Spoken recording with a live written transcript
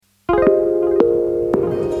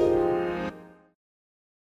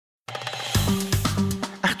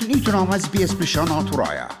برنامج SBS بلشان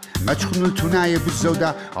عطرايا ما تشخنوا التناية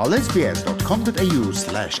بالزودة على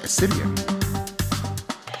sbs.com.au/Assyrian.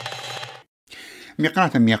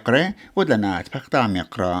 ميقرات ميقرة ودلنا تبقى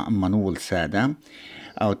ميقرة منول سادة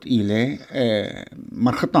أو تقيلة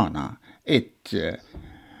مرخطانا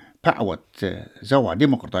بعوت زوع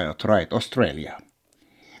ديمقراطية ترايت أستراليا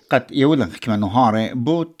قد يولن كما نهارة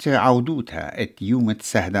بوت عودوتها يوم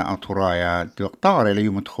تسهدة أطرايا تقطار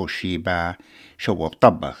ليوم تخوشي با شوب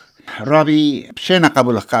طبخ رابي بشينا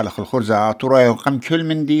قبل قالخ الخرزة أطرايا وقم كل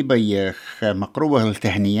من دي بيخ مقروبة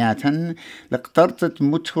التهنياتا لقطرت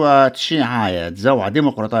متوى تشيعاية زوع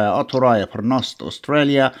ديمقراطية أطرايا برناست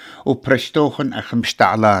أستراليا وبرشتوخن أخ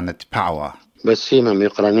مشتعلانة باوا بس هي من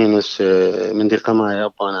يقرانينس من دي قما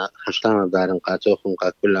يابانا خشتانا دارن قاتوخن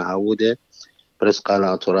قا كل عودة برس قال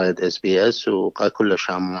أطرايد SBS وقا كل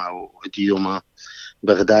شامع وديوما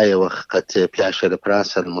بغداية وقت بياشر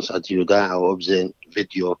براسل مسعد يوداع وابزين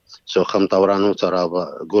فيديو سو خم طورانو ترى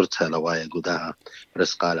قرتها لوايا قداها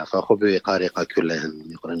برس قال فأخبي قارقة كلهن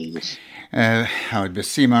يقرانينس هاود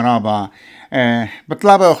بسيمة رابا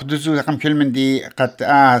بطلابة أخدزو رقم كل من دي قد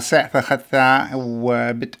سعفة خثة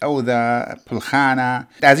وبتأوذى بالخانة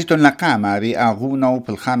تعزيتون لقامة بأغونو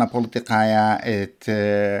بالخانة بوليتيقايا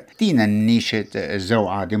دينا نيشة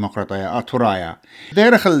زوعة ديمقراطية أطرايا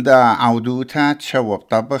ديرخل دا عودوتا تشوب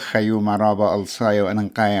طبخ خيوم رابا ألصايا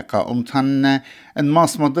وأنقايقا أمتن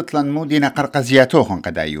انماس مضطلن مودينا قرقزياتوهن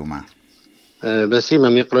قد أيوما بسيمة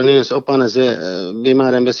ميقرنينس أوبانا زي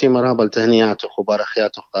بمارا بسيمة رابل تهنيات وخبار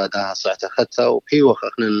خياته قادها صعت خدتها وبيوخ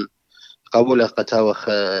أخنا قبول قتاوخ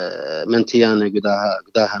منتيانا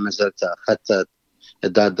قداها مزلتها خدتها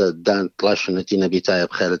دان طلاش نتينا بيتايا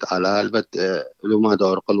بخيرت على البت لو ما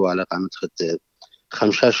دور قلوا على قامت خدت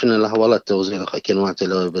خمشاشنا لها والله توزيع كنوات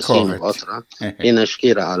لو بسيمة بأطرة هنا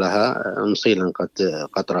شكيرة علىها مصيلا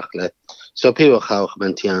قد رخله سو بيو خاوخ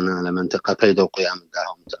بنتيانا على منطقة بيدو قيام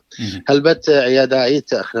داهم هل بت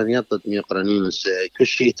عيادايت أخنا يطد ميقرنينس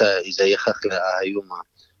كشيتا إذا يخخل يوما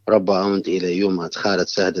ربا أمد إلى يوم تخالت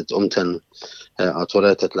سهدت أمتن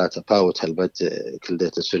أطوريتا ثلاثة باوت هل بت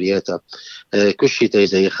كلدت سورياتا كشيتا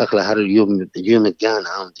إذا يخخل هر يوم الجان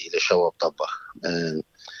أمد إلى شواب طبخ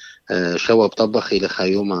شواب طبخ إلى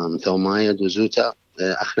خيومة مثومايا دوزوتا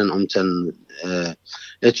أخنا أمتن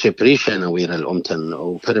اتش بريشة نوير الأمتن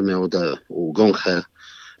وفرمي وقنخة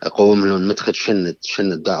قوم لهم متخد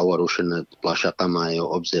شنت دعور وشنت بلاشاقة معي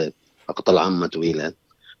وأبزي أقطل عمة طويلة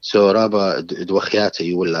سو رابا دوخياتي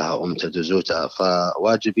يولها أمتا دوزوتا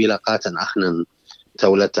فواجبي لقاتا أخنا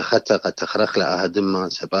تولتا خطا قد تخرخ لها دمى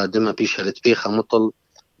سبا دمى بيشهلت بيخا مطل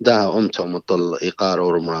داها أمتا ومطل إيقار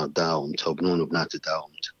ورمرات داها أمتا وبنون وبنات داها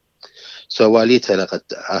أمتا سو واليتها لقد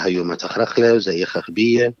يوم تخرخ له زي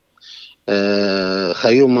خخبية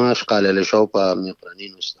خيوم ماش قال لشوبا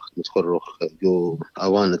ميقرانين متخرخ جو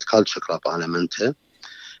أوان تكالتش كلاب على منته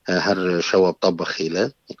هر شواب طبخ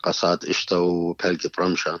له قصاد اشتا وبلقي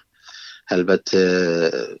برمشة هل بت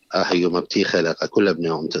يوم بتيخة لقى كل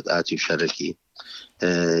ابنهم تتآتي وشاركي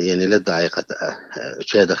يعني لدعي قد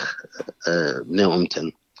شادخ بنهم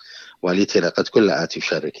تن واليتها لقد كل آتي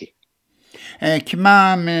وشاركي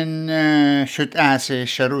كما من شد آسي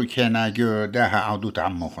شروكينا جو داها عودوت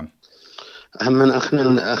عموخن هم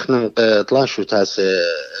أخنا طلاشو تاس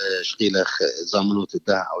شقيلخ زامنوت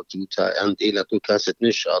الداها عودوتا عند إلى تو كاسة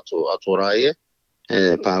نش أطوراية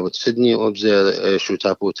بعود سيدني وبزي شو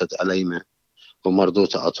تابوتت عليمة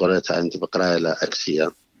ومردوتا أطوريتا عند بقراية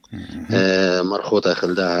لأكسية مرخوطة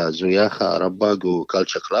خلدها زوياخة رباق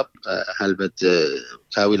وكالتشا كلاب هل بد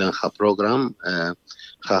تاويلا خا بروغرام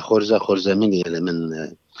خا خرزة مني من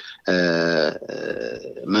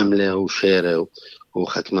مملة وشيرة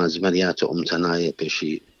وختمة زمريات أمتناية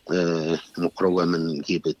بشي مقروة من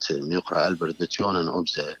جيبة ميقرأ ألبرت بتيونن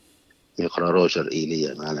أبزة ميقرأ روجر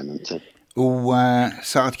إيليا معلم انت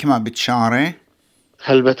وساعد كما بتشاري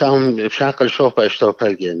هل بتاهم بشاقل شوفة اشتو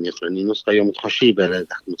بلقي ميقرني نسخة يوم تخشيبة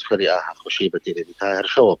لدخت متفريقة خشيبة تيلي بتاهر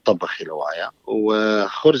شو بطبخي لوايا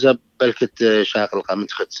وخرزة بلكت شاقل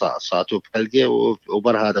قامت خد صاتو بلقي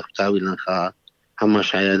وبرها دخ تاويل نخا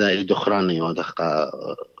هماش عيادائي دخراني ودخقا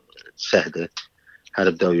سهدة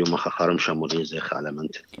هرب داو يوم خارم شمولي زي على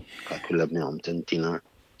منتك كل ابنهم تنتينا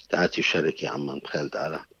تأتي شركي عمان بخيلت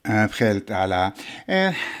على بخيلت على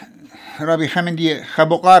ربي خمندي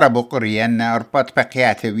خبقارة بقري أن أربات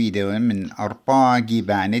بقيات فيديو من أربا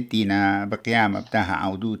جيبان دينا بقيامة بتاها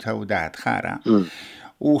عودوتها وداها خارة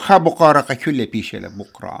وخبقارة كل بيشة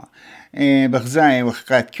لبقرة بغزاي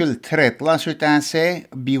وخقات كل تريط لاسو تاسي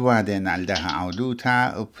بيوادن على داها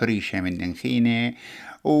عودوتها وبريشة من دنخينة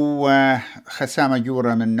وخسامة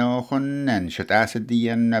جورة منه خن نشت آسد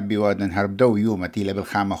ديا بوادن هربدو يومتي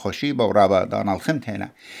لبالخامة خشيبة ورابا دانا الخمتينة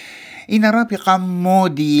إن رابقة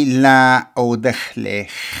مودي لا أو دخل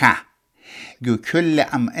خا جو كل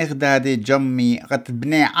أم إغداد جمي قد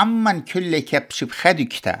بني عمن كل كبش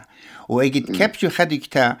بخدكتا وإجد كبش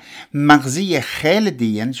بخدكتا مغزية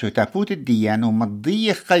خالديا شو تابوت الديان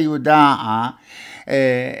ومضية قيوداعة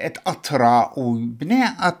اتأطرا وبني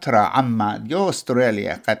أطرا عما ديو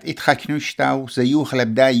أستراليا قد اتخكنوشتا وزيوخ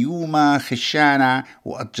لبدا يوما خشانا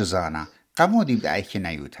وأتجزانا قامودي بدأي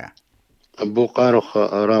كنايوتا أبو قارخ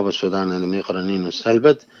راب السودان اللي ميقرنين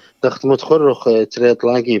السلبت دخت متخرخ تريط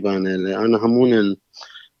لاقي بان أنا همون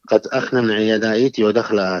قد أخنا عيادايتي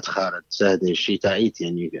ودخلها تخارج زاد الشيتايت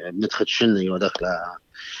يعني مدخل شني ودخلها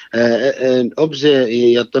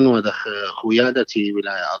أبزي يطن ودخ خويادتي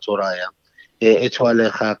ولاية أطورايا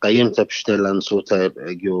اتوالي خا قيمت بشتلن صوتا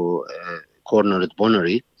جو كورنر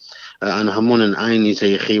بونري أنا همون عيني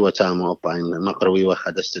زي خيوة تامو أبعين مقروي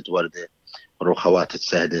وخدست وردة روخوات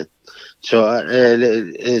السهدة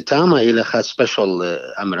تاما إلى خا سبيشال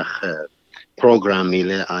أمرخ بروجرام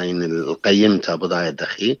إلى عين القيمتها بضايا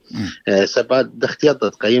دخي سبات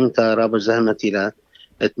دختيضت قيمتها رابع زهمت إلى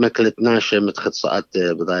اتمكلت ناشة متخصصات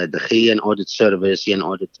بضايا دخيا أودت سيرفيس ين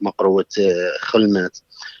أودت مقروة خلمت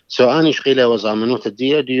أني شغيلة وزامنوت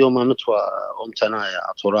دي يوم متوى أمتنايا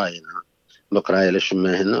أطوراينا بقرايا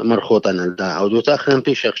لشمهن مرخوطا الدا عودو تأخرن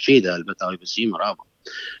بيش أخشيدا البتاوي بسيم رابع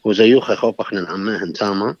وزيوخ خوب اخنا عماهن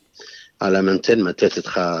تاما على منتن متت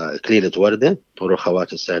خا كليلة وردة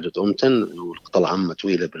وروخوات السادة أمتن والقطل عمة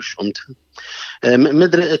طويلة برش أمتن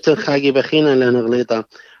مدري خاقي بخينا لنغليطة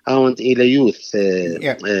أونت إلى يوث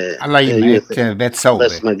عليمة بيت صوبة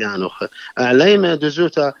بس مجانوخ عليمة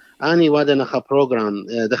دزوتا أني وادنا خا بروجرام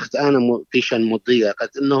دخت أنا بيشان مضية قد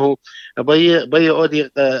إنه بي أودي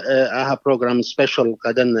أها بروجرام سبيشال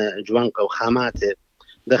قدن جوانقة وخاماته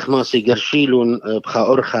دخ ماسي قرشيلون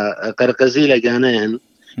بخا أرخا قرقزيلة جانين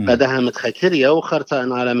قدها متخكرية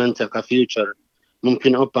وخرطان على منطقة فيوتشر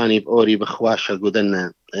ممكن أوباني بأوري بخواشة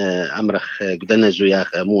قدنا أمرخ قدنا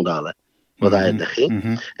زوياخ موضالة وضعي الدخي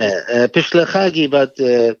بيش لخاقي بات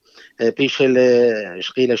بيش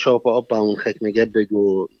شقيلة شوفة أوبا ونخيك مجبق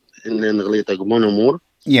إن نغليطة مونومور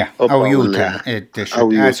أو يوتا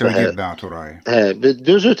أو يوتا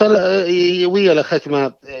بدوزو ويا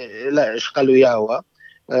لخكمة لا شقلو ياوا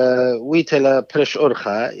ويتلا برش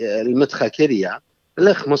أرخا المدخة كريا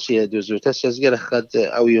لخ مصيا دوزو تسجل خد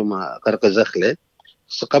أو يوم قرق زخلة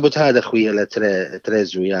سقبت هذا خويا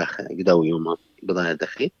لتريز وياخ قدو يوم بضايا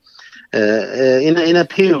دخي إنا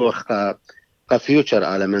بيو فيوتشر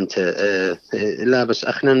على منت لا بس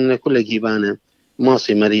اخنا كل جيبانه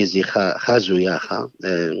ماصي مريزي خازو ياخا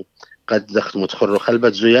قد دخت متخرو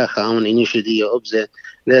خلبت زياخا او من انيشديه ابزه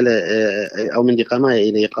لا او من دي قمايه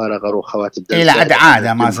الى قاره غرو خواتب الى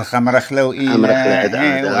عاده ما زخ مرخلو الى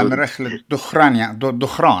امرخل دخران يعني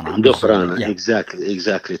دخران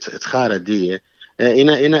اكزاكتلي تخاره دي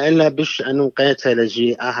إنا إلا بش أنو قيتها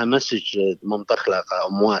لجي أها مسج منطخلة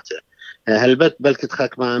أمواته هل بلك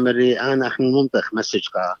تخاك ما أمري أنا أخن منطخ مسج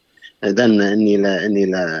قا دن إني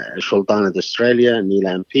لا سلطانة أستراليا إني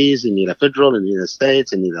لا أمبيز إني لا فيدرال إني لا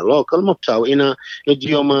ستيت إني لا لوكال مبتاو إنا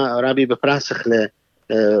يوم رابي بفراسخ ل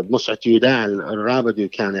مصعت يداع الرابط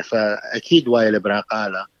كان فأكيد وايل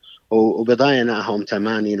براقالة وبضاينا هم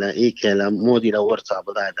تماني لا إيكا لا مودي لا ورطة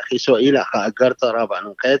بضايا دخي سو إلا خاقرتا رابع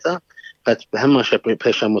نقيتا قد بهما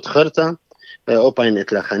بيشا متخرتا أوباين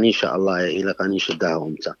إتلا خانيشة الله إلى خانيشة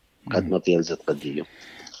داهمتا قد مطيل زد قديو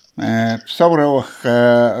بصورة وخ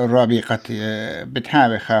رابقة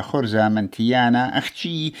بتهابخ خرزة من تيانا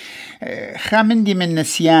أختي خامندي من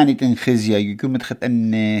نسياني تنخزيا يقوم تخت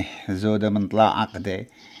أن زودة من طلاع عقدة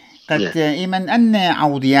قد إيمن أن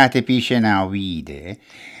عوديات بيشنا ويدة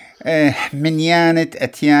من يانت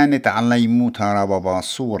أتيانت على يموت رابا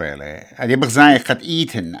صورة له هذه بغزاي قد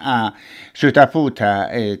إيتن شو تابوتا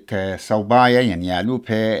ات صوبايا يعني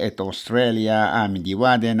يالوبة ات أستراليا من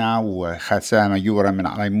ديوادنا وخسامة يورا من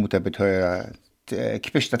على يموت بتو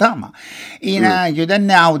كيفش تتعمى إنا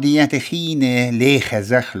جدنا عوديات خينة ليه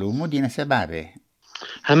خزخلو مدينة سبابة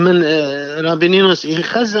همن رابينينوس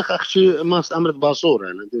يخزخ أخشي ماس أمرت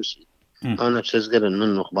باصورة أنا دوسي أنا بسزقرن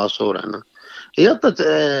منه باصورة أنا يطت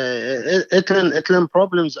اتلن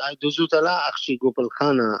بروبلمز دوزوتا لا أخشي قبل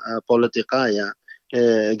خانة بوليتيقايا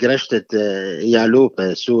قرشتت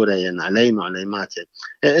يالوب سوريا عليم عليماته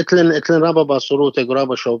اتلن رابا باصروتا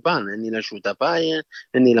قرابا شوبان اني لا شوتابايا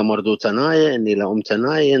اني لا مردوتنايا اني لا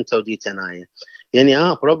امتنايا انتو ديتنايا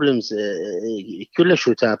يعني بروبلمز كل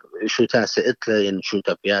شوتاسة اتلا يعني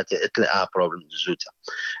شوتابياتي اتلا بروبلمز زوتا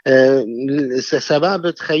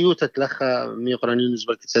سبابة خيوتة لخا ميقرانين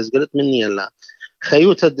نسبة تسجلت مني يلا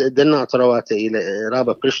خيوتة دنا أطروات إلى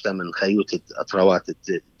رابا برشتا من خيوتة أطروات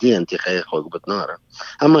دي أنت خيخ وقبت نارا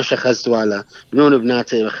أما شخصت ولا بنون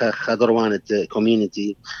بناتي خضروانة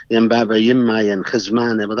كوميونيتي ين بابا يما ين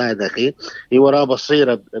خزمانة بضاي دخي يورا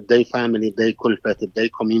صيرة بداي فاميلي بداي كلفة بداي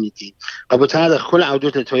كوميونيتي قبت هذا كل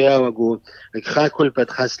عودوته تويا وقول خا كلفة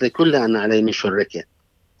خاص لكل أنا علي مشركة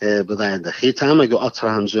بضاي دخي تامجو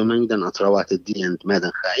أطرهم زومن دن أطروات الدي أنت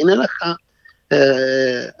ماذا خاين لخا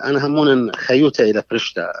أنا همون خيوتة إلى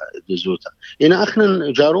برشتا دزوتا إنا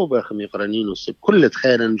أخنا جاروبة خمي قرانين وسب كل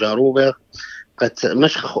تخيرا جاروبة قد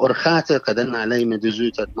مشخ أرخاتة قد أن علي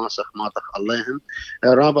مدزوتا ماسخ ماطخ اللهم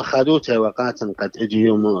رابا خادوتا وقاتا قد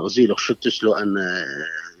أجيهم غزيلو شتسلو أن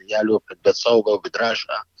يالو بتصوبة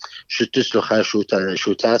وبدراشها شتسلو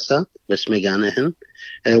شوتاسة بس ميقانهن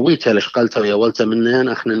ويتا لشقلتا ويولتا منهن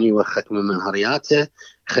أخنني وخكم من هرياته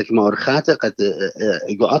خكمة أرخاته قد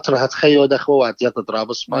أطرها تخيو دخوة وعطيات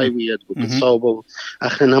ترابص بايوية بتصوبة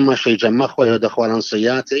أخنا هما شي جمخوة يدخوة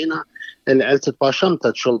لنصياتينا العلت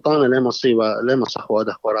باشمتت شلطانة لما صيبة لما صخوة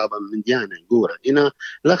دخوة رابا من ديانة قورة إنا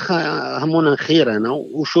لخا همونا خيرنا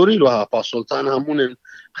وشوري لها باسلطانة همونا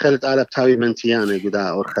خلت آلة بتاوي منتيانة قدا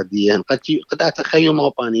أرخديان قد أتخيو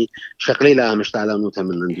موباني شقلي لها مشتعلانوتا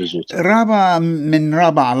من اندزوتا رابا من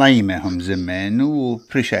رابا عليمة هم زمن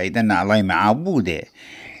وبرشا إذن عليمة عابودة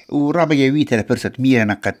ورابا يويتا لبرسة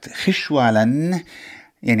ميرنا قد خشوالا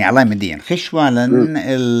يعني على مدين خشوالا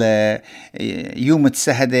يوم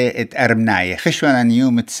تسهدة اتأرمناية خشوالا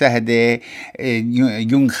يوم تسهدة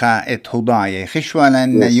ينخا اتهضاية خشوالا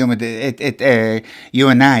يوم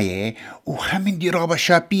يوناية وخمن دي رابا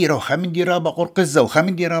شابيرو خمن دي رابا قرقزة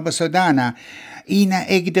وخمن دي رابا سودانا إينا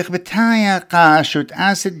اقدق بتايا قاشت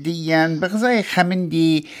آسد ديان بغزاي خمن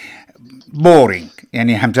دي بورينج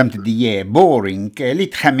يعني همزمت دي بورينج اللي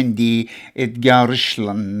تخمندي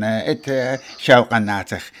اتجارشلن شوقا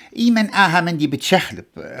ناتخ ايمن من دي بتشخلب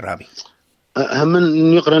رابي هم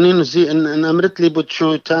يقرنين زي ان امرت لي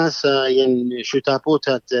بتشو تاسا يعني شو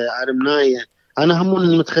تابوتات عرمنايه انا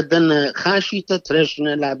همون متخدن خاشيته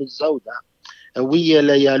ترجنا لعب الزوده ويا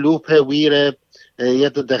ليالوبها ويرب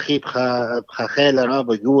يد دخيب خيل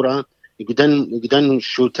رابا جورا يقدن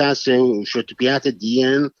شو تاسة وشو تبيات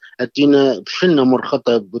الديان الدينا بشلنا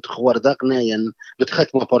مرخطة بتخور دقنا ين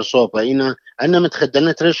بتختمة برصوبة أنا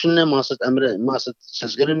متخدنا ترشنا ما صد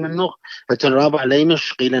سجل منه فتنرابع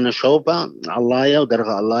ليمش قيلنا شوبة علاية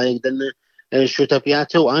ودرغة علاية يقدن شو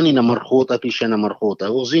تبياته وأنا مرخوطة بيشنا مرخوطة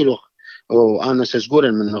وغزيله وأنا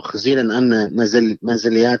سجل منه خزيلا أن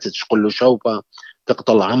منزليات تشقله شوبة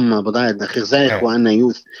تقتل عمه بضايع دخيل زايخ وأنا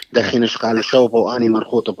يوث دخين شقال شوبة وأني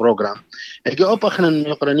مرخوط بروجرام اجي أخنا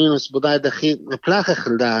يقرنينس بضايع دخيل بلاخ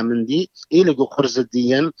خلدها من دي إلقوا قرز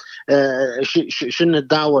الديان شن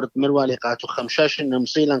الدعوة مروالي قاتو خمشاش إن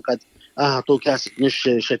مصيلا قد أهطو كاسة نش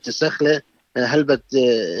شت سخلة هلبت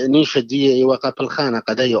نيش دي وقع بالخانة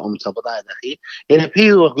قدايا أمتا بضايع دخيل يعني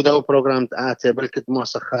بيو قداو بروجرام تآتي بلكت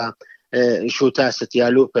موسخة شو تاست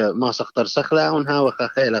يالوب ما سختر سخلا ونها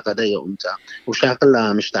وخخيلة قدية أمتا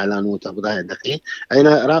وشاقلها مش تعلانوتا بضايا دقيق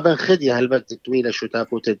أنا رابن خدية هالبت طويلة شو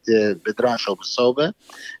تابوتت بدراشة وبالصوبة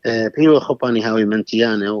بيو خباني هاوي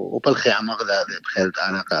منتيانة وبالخي عمغذا بخيلت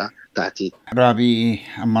علاقة تاعتي رابي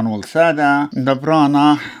أمانويل سادة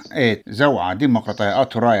دبرانا زوعة ديمقراطية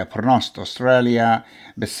أترايا برناست أستراليا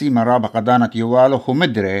بسيما رابا قدانت يوالو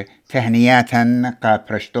ومدري تهنياتا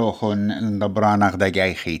قابرشتوخن دبرانا غدا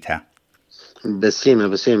جاي خيتا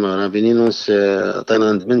بسيمة رابينينوس طينا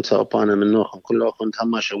عند بنتها أبانا من نوخم كله كنت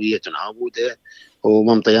هما شوية عابودة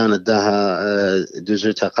وممطيان الداها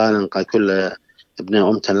دوزوتا قالن قا كل ابن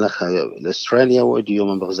أمتا لخا لأستراليا ودي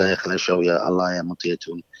يوم بغزاي خلا شوية الله يا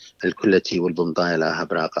مطيتون الكلتي والبمضايا لها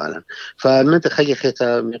براقالا فمن تخيي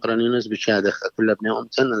خيتا مقرانينوس بشادخ كل ابن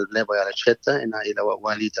أمتا الليبا يالا شتا إنا إلى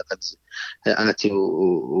واليتا قد آتي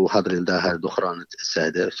وحضر الداها دخرانة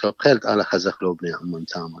السادة فبخيلت على خزخلو ابن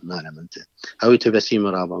أمتا نالا منتا هاوي تبسيم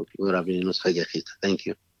رابينوس خيي خيتا Thank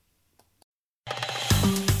you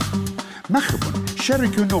مخبون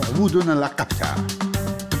شاركوا نغبودنا لقبتا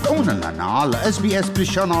تابعونا لنا على SBS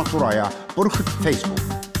بريشانا ترايا برخة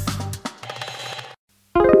فيسبوك